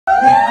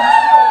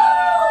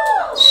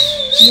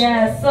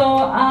Yeah, so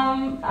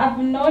I've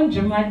known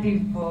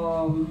Jumadi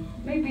for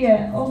maybe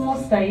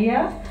almost a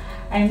year.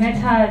 I met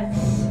her at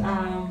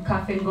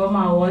Cafe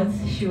Ngoma Awards.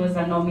 She was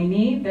a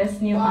nominee,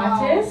 Best New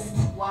Artist.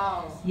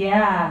 Wow.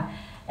 Yeah.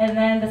 And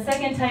then the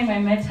second time I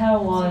met her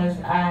was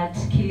at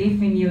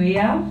Kilifi New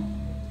Year.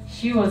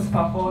 She was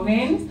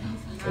performing.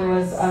 It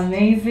was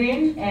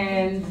amazing.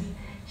 And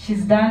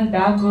she's done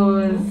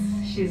Dagos,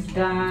 she's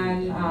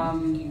done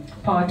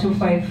Power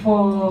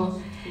 254.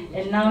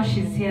 And now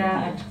she's here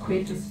at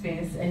Kwetu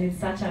Space, and it's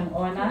such an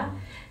honor.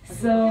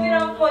 So, give it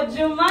up for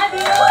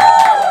Jumadi.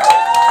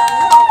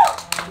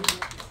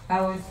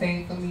 I would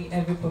say for me,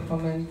 every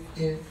performance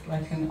is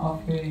like an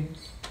offering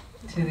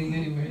to the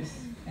universe.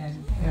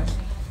 And yeah.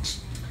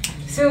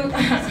 So,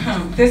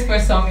 this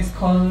first song is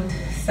called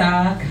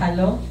Sa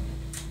Kalo.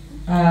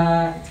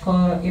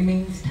 It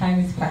means time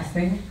is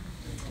passing.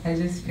 I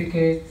just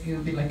figured it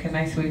would be like a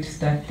nice way to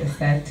start the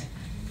set.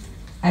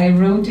 I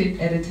wrote it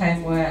at a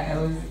time where I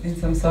was in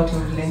some sort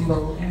of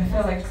limbo, and I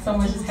felt like so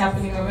much is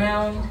happening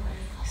around,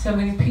 so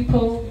many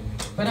people,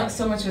 but not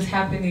so much was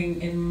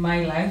happening in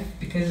my life,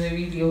 because I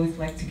really always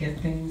like to get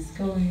things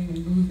going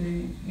and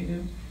moving, you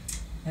know.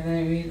 And then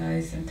I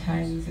realized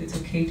sometimes it's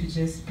okay to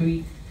just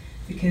breathe,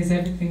 because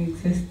everything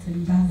exists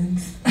in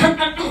balance.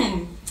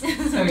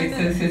 Sorry, so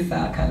this is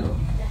Kalo.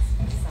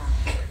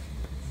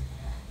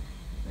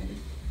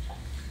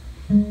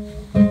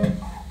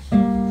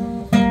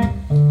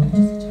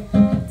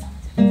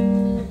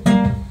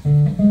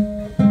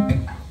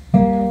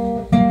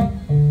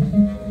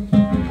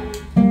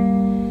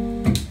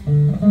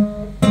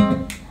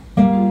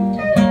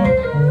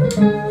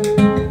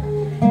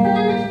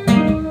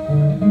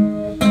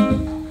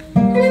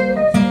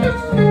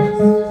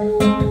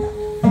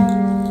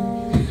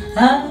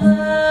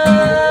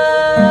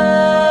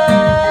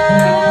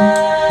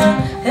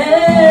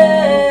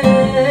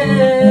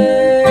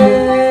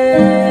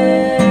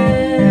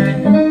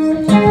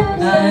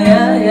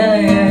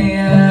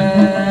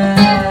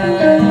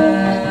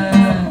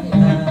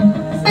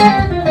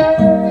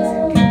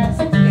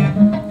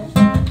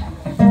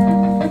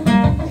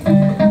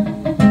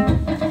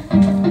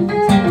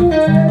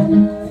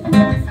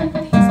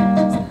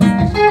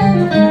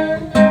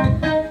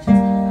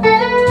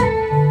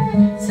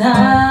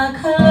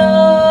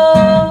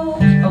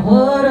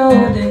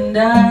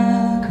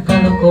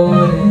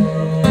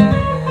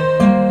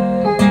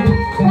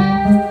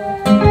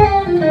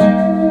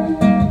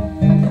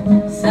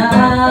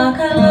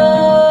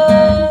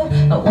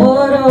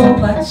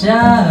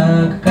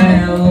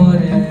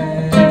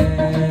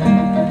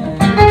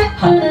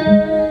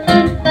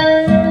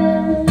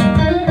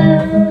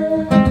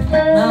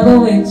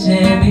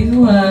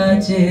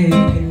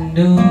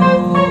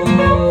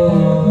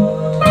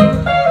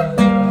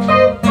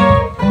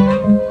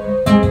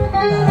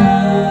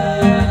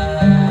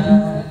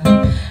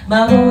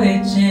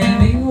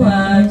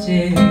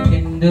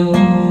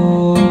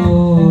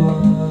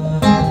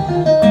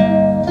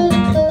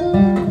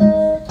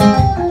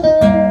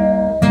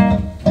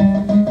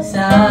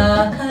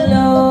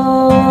 Sakalo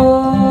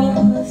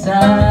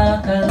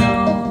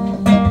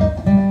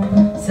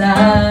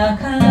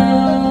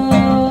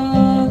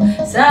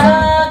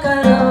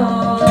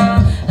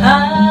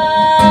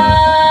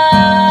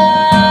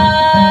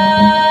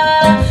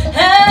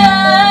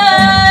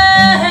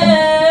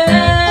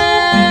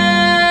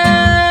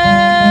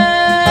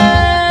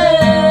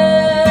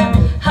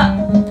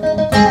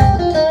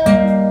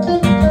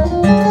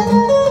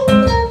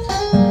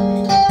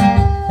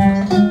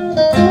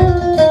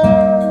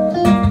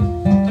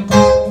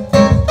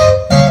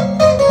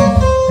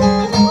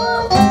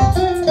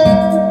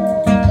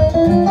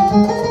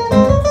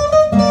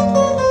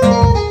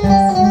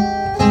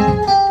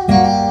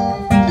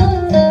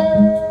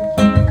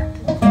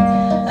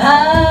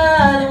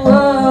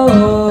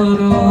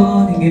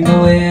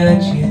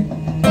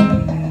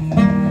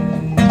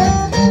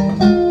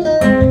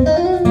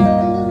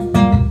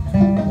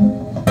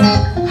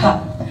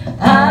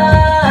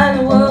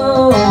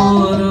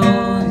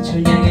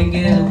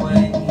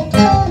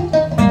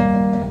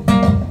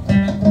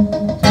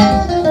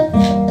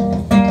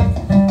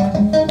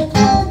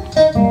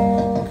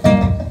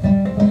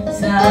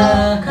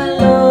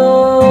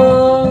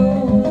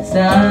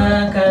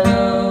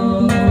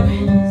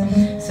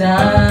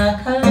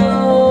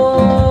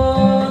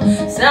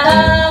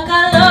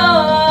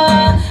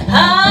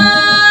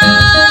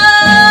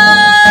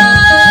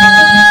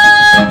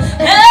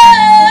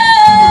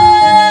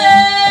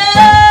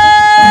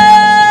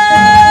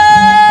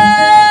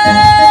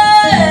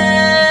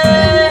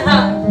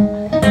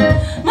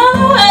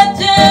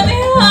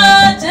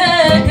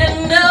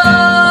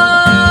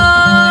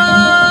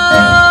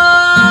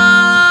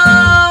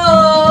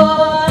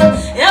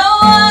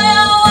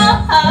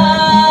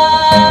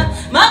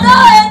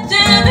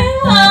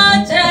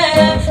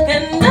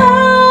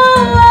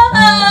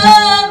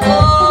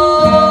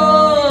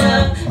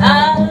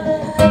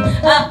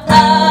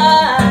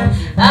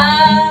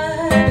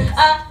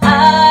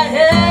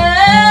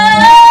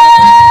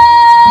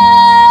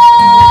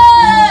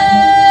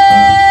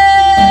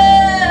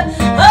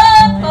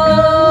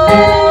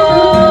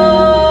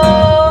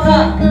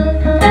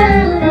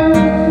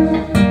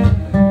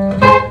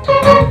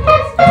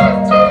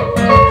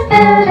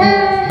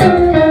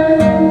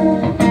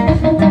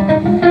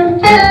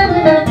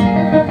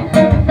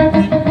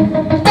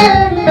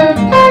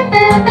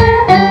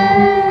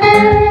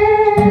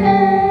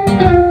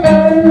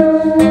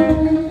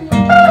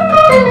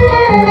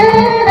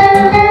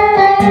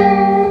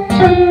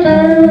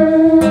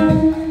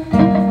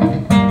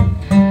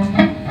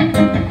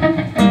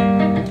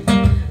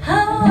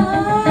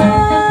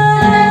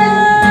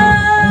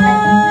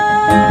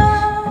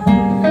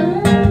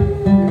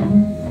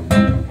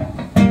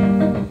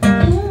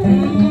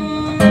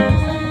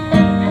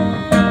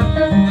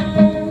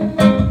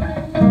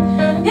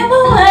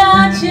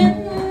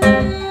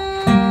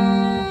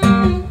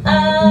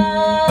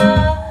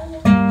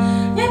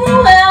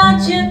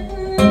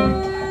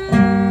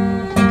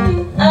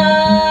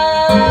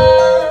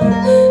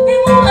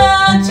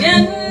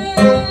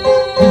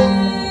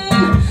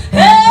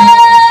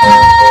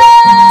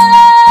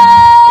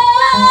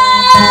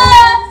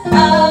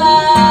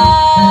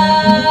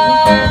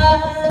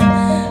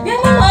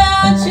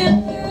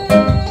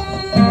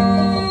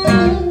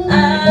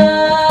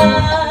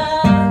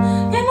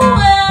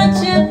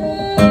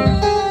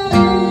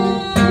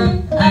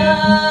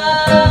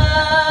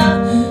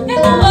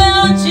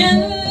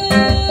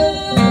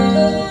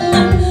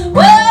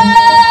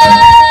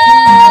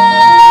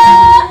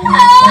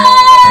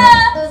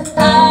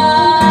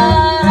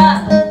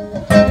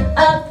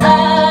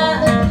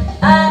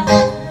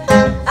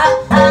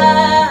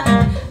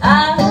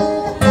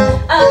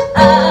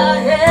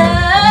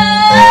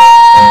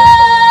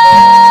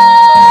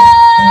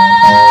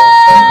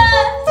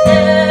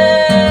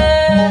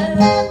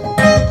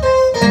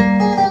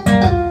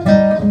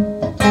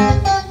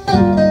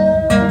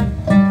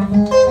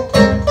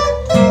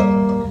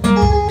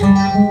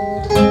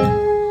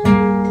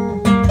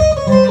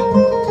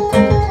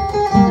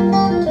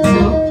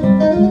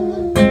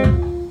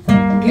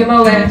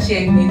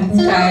and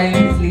time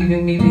is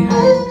leaving me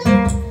behind.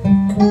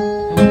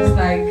 I'm just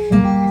like,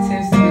 it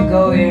seems to be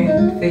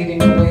going,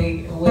 fading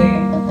away, away.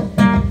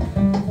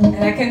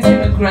 And I can't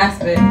seem to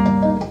grasp it.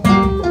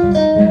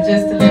 I'm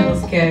just a little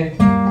scared,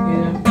 you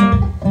know.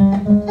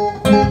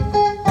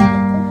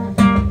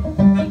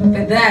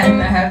 But then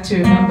I have to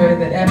remember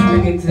that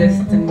everything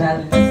exists in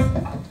balance.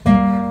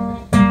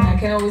 I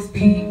can always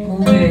be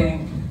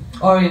moving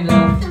or in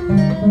love. You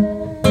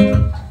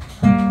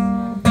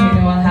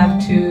know, I'll have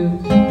to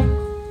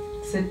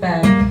sit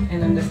back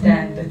and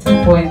understand at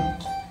some point,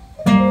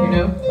 you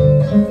know?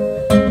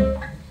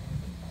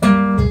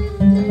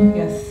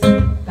 Yes,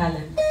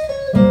 balance.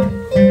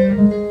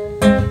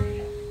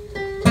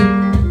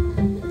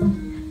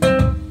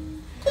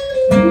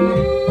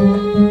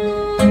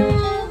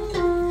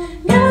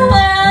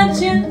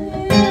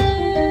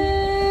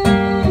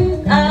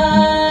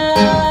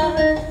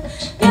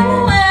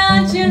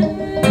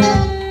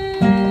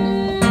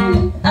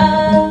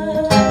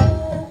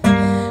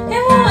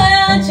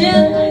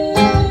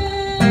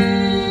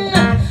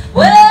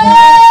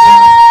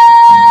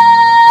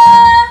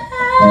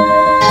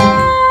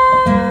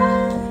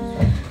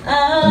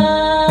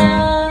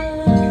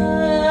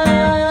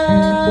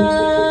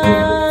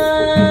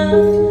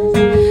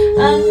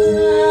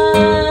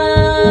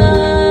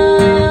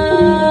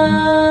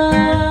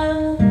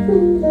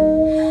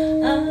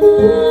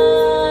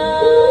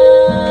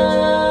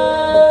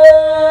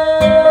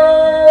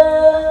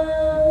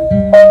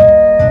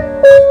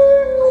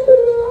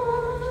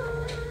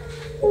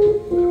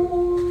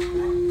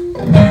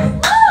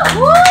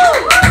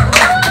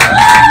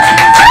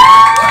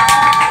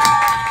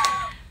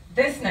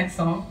 This next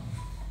song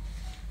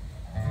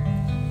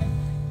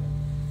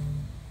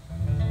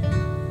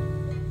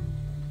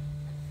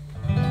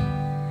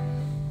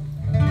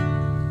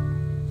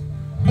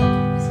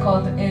is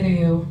called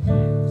Erio.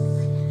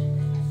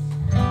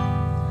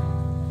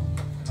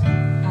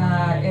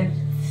 It's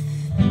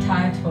the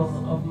title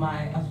of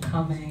my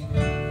upcoming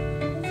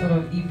sort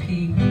of EP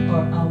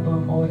or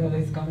album, or whatever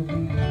it's gonna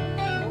be.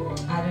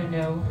 I don't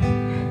know.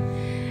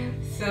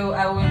 So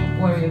I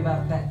wouldn't worry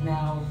about that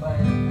now, but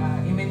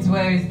it means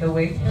where is the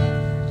way,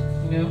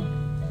 you know?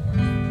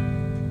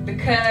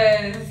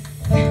 Because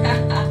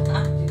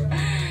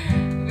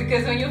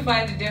because when you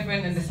find a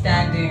different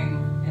understanding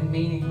and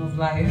meaning of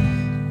life,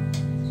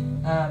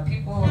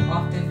 people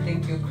often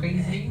think you're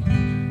crazy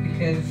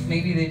because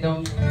maybe they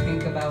don't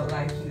think about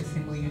life in the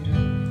same way you do.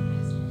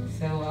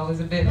 So I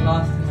was a bit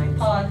lost in my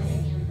thoughts.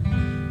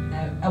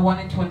 I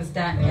wanted to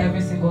understand every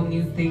single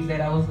new thing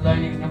that I was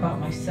learning about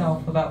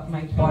myself, about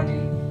my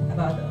body,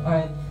 about the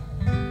earth,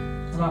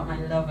 about my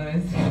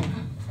lovers,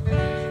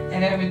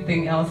 and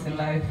everything else in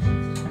life.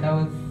 And I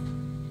was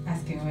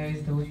asking, where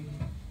is the way?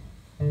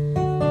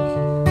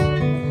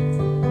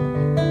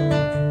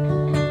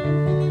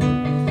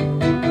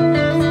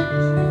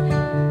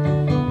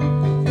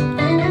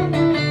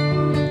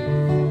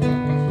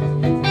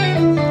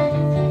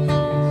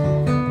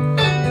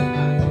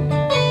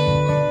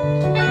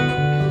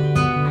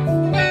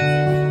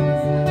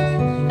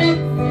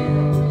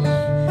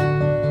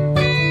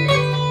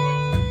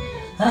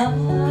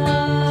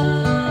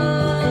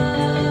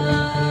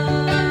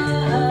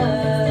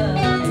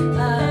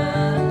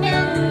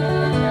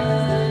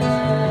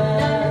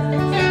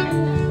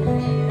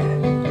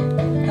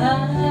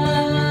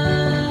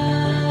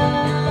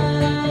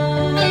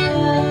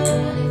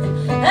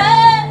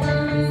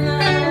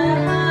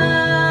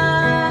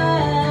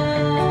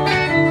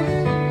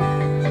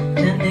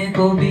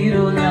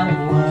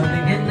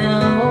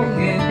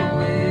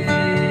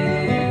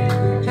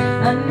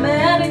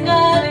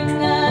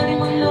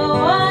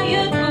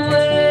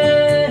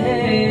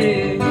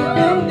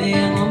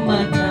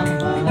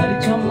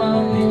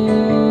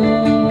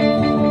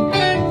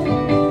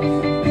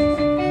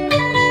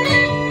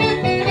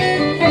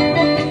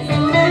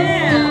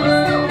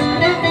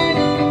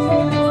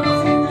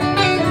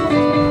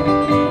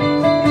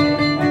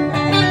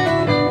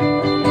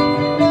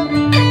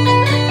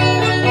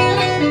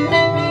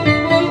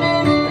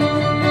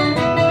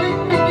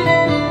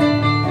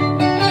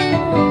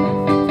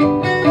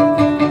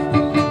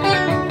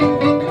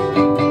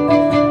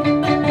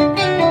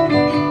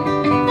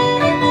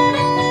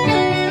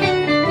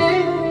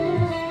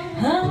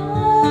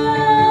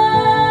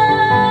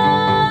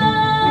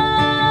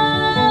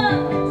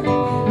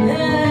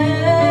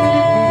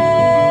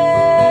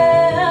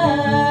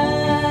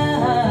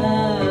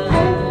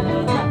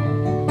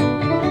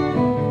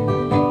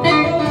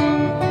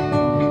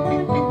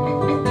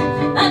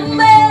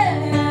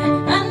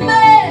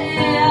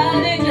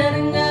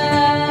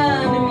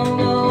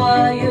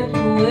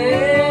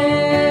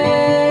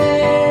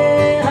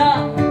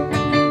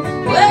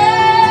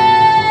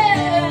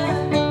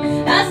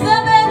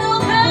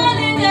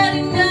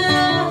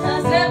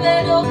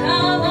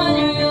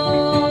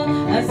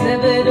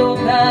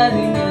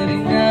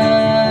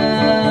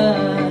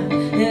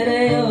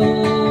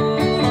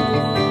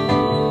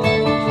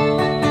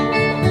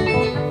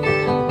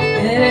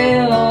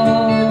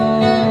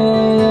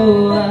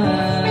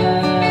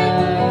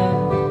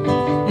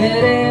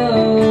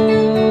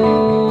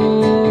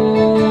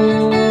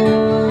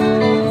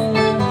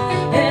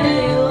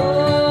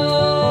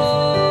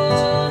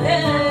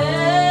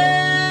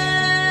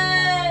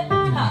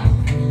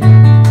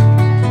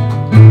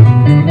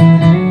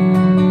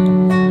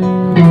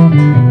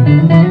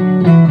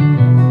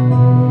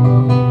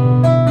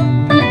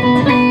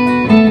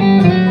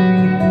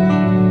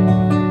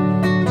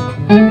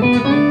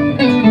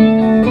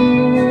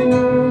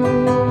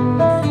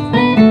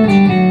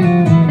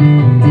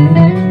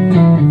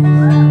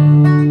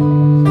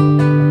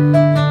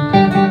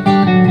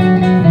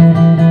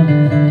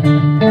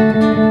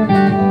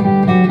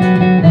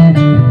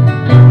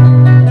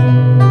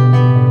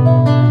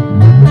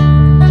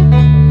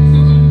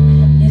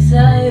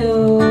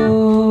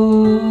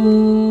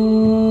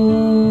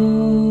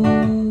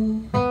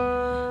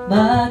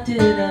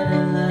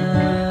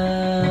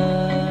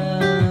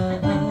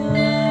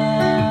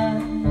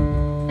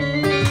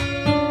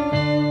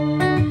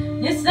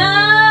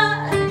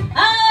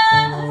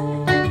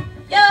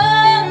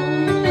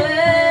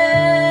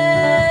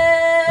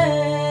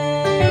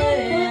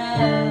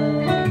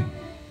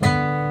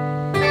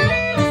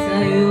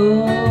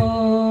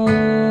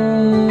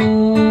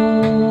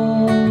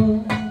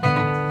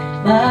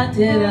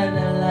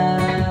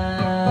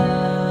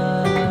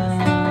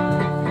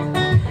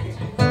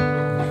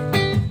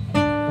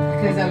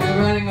 Because I've been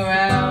running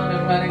around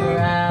and running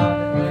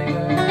around and running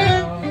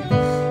around,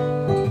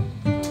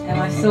 and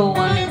my soul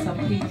wanted some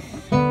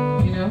peace,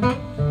 you know?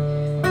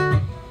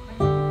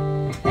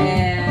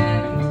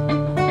 And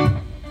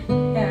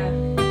yeah.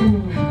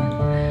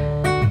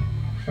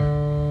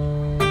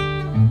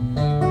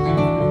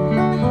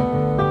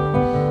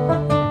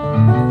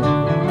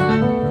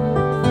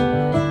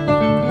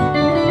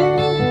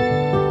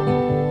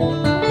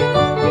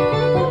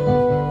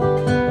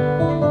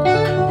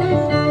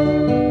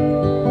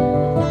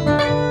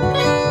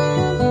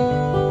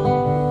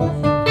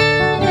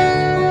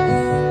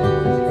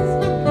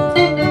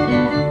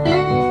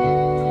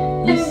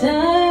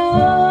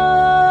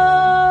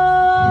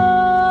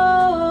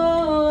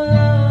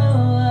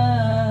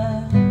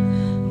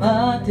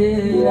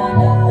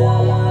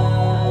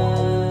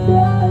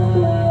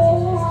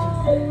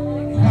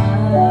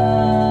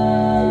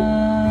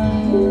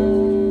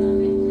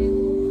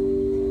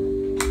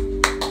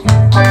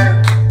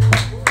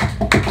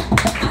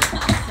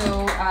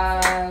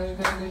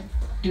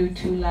 Do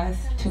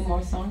two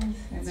more songs,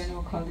 and then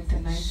we'll call it a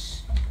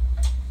night.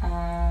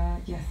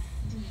 Yes.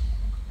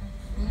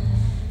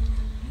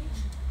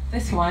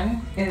 This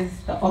one is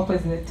the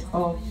opposite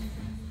of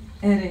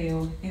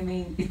Ereo. I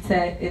mean,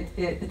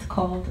 it's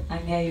called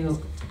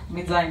Anyayo.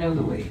 Means I know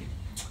the way.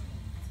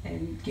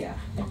 And yeah.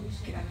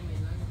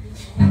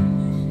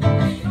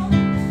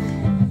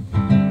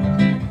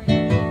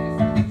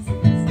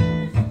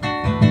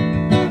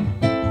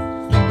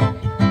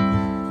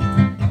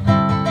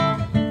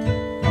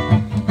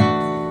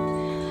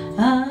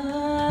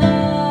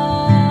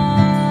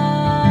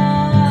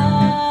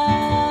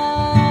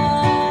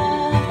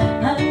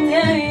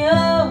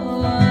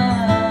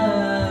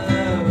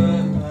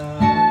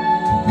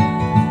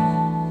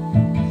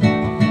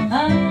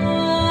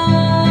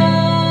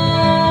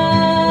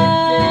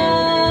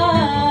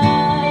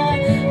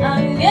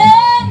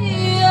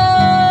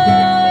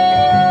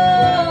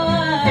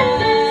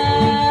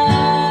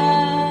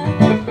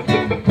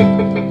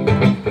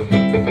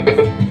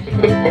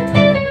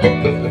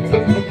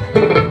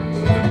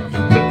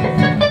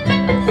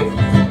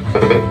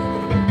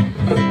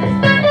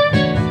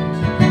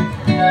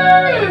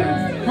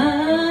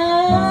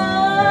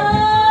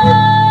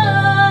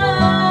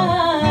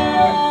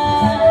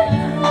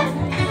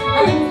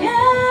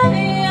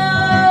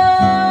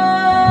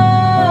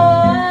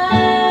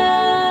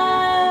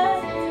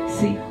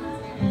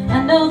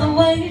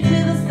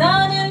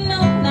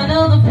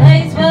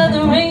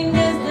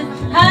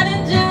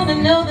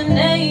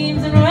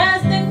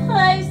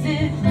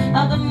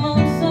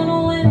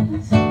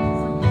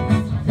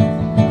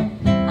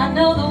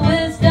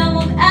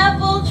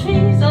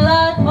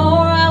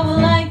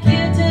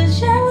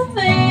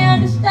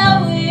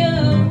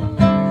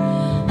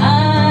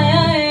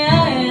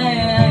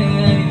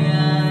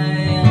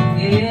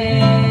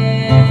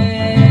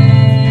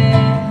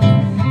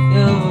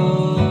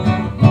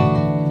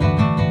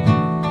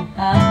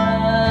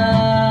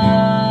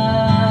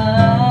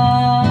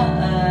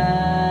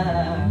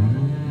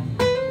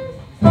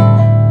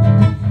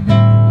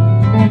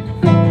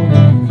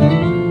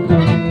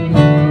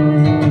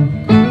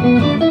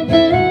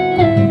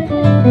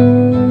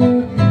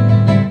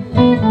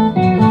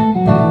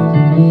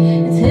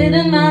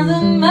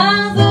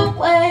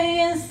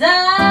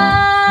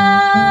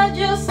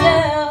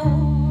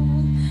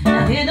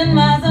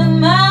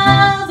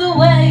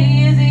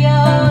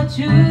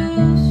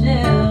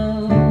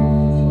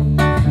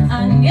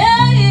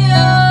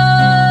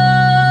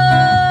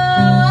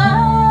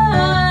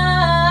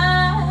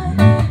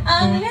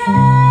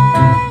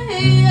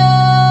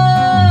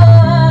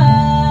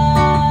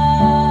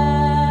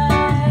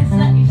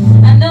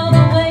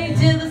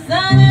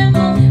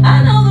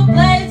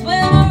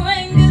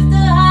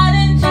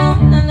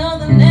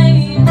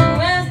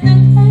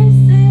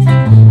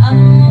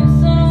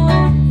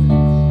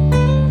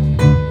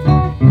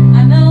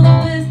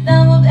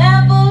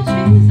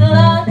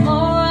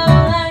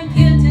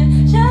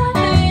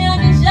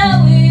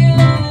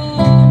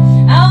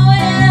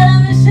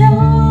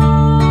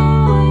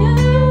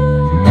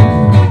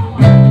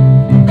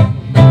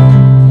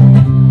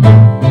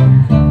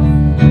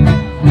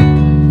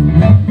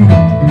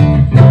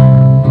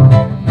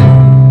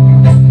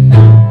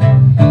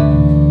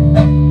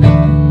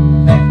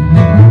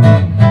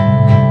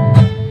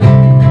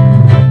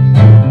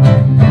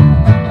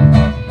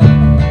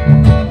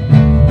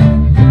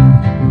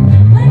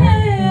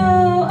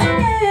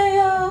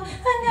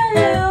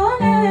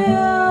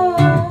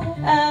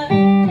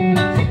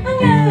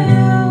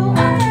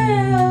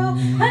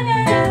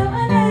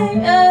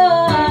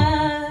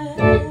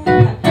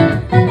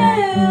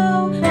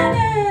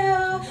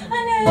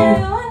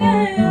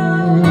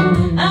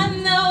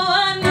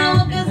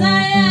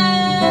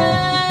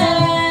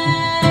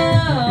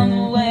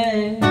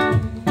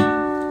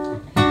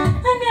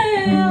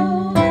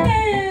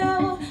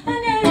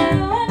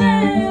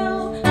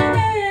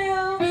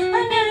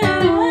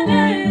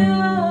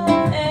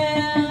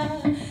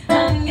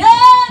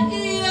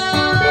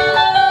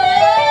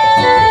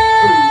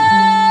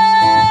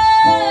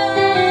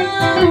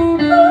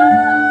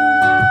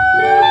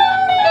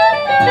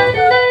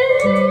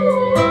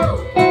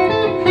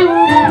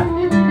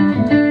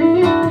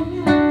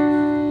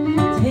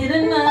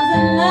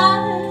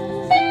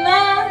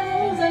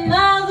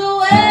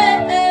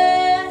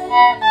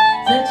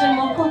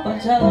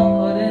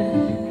 jalokore.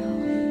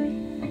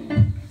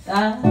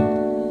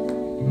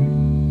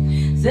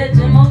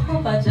 Seje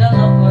moko ba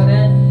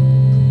jalokore.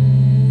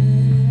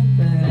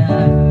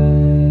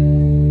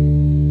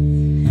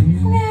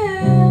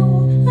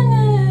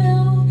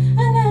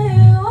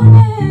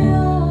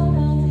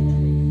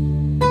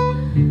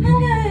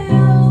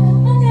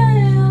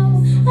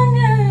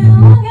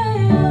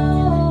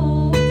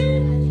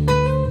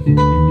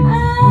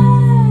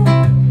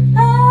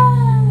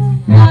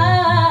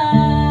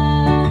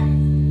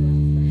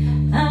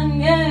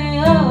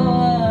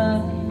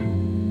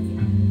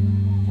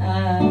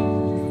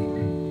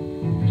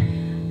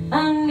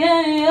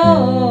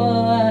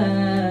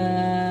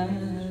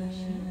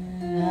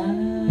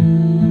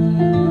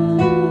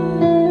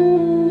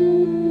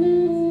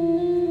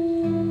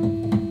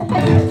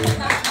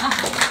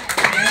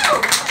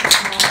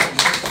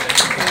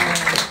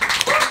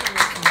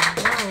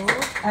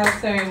 I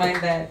also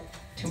remind that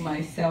to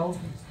myself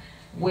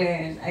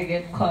when I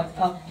get caught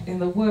up in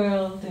the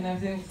world and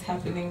everything's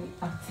happening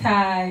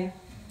outside,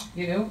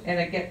 you know, and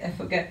I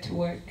forget to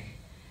work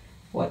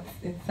what's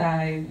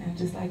inside. I'm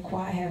just like,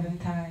 why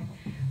haven't I?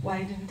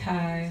 Why didn't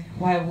I?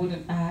 Why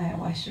wouldn't I?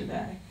 Why should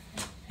I?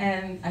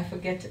 And I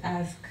forget to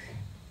ask,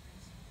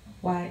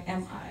 why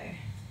am I?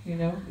 You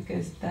know,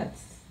 because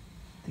that's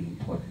the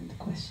important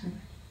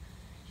question.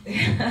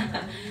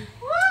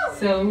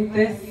 So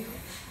this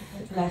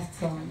last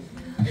song.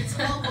 It's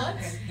called what?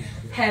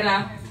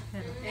 Hera.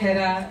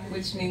 Hera,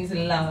 which means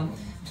love.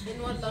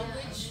 In what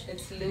language?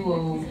 It's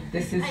Luo.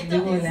 This is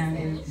Luo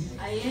language.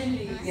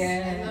 Ayeris.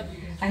 Yeah.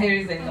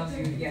 Aheris, I love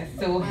you. Yes.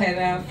 So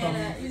Hera from.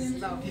 Hera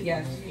is love.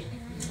 Yes.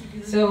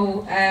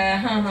 So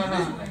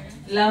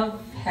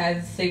love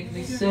has saved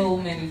me so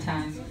many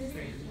times.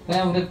 When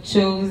I would have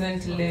chosen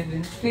to live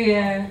in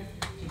fear,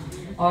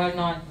 or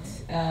not,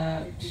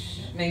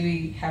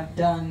 maybe have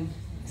done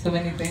so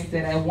many things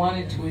that I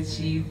wanted to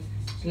achieve,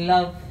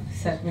 love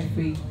set me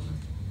free.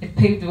 It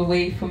paved the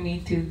way for me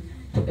to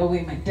put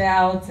away my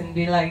doubts and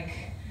be like,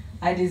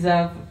 I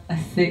deserve a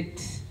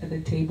seat at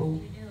the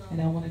table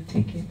and I want to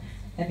take it.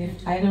 And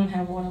if I don't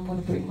have one, I'm going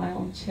to bring my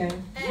own chair.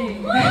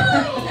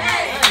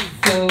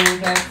 So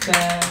that's,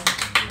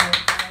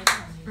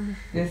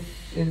 this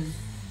is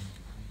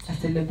a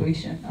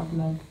celebration of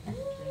love.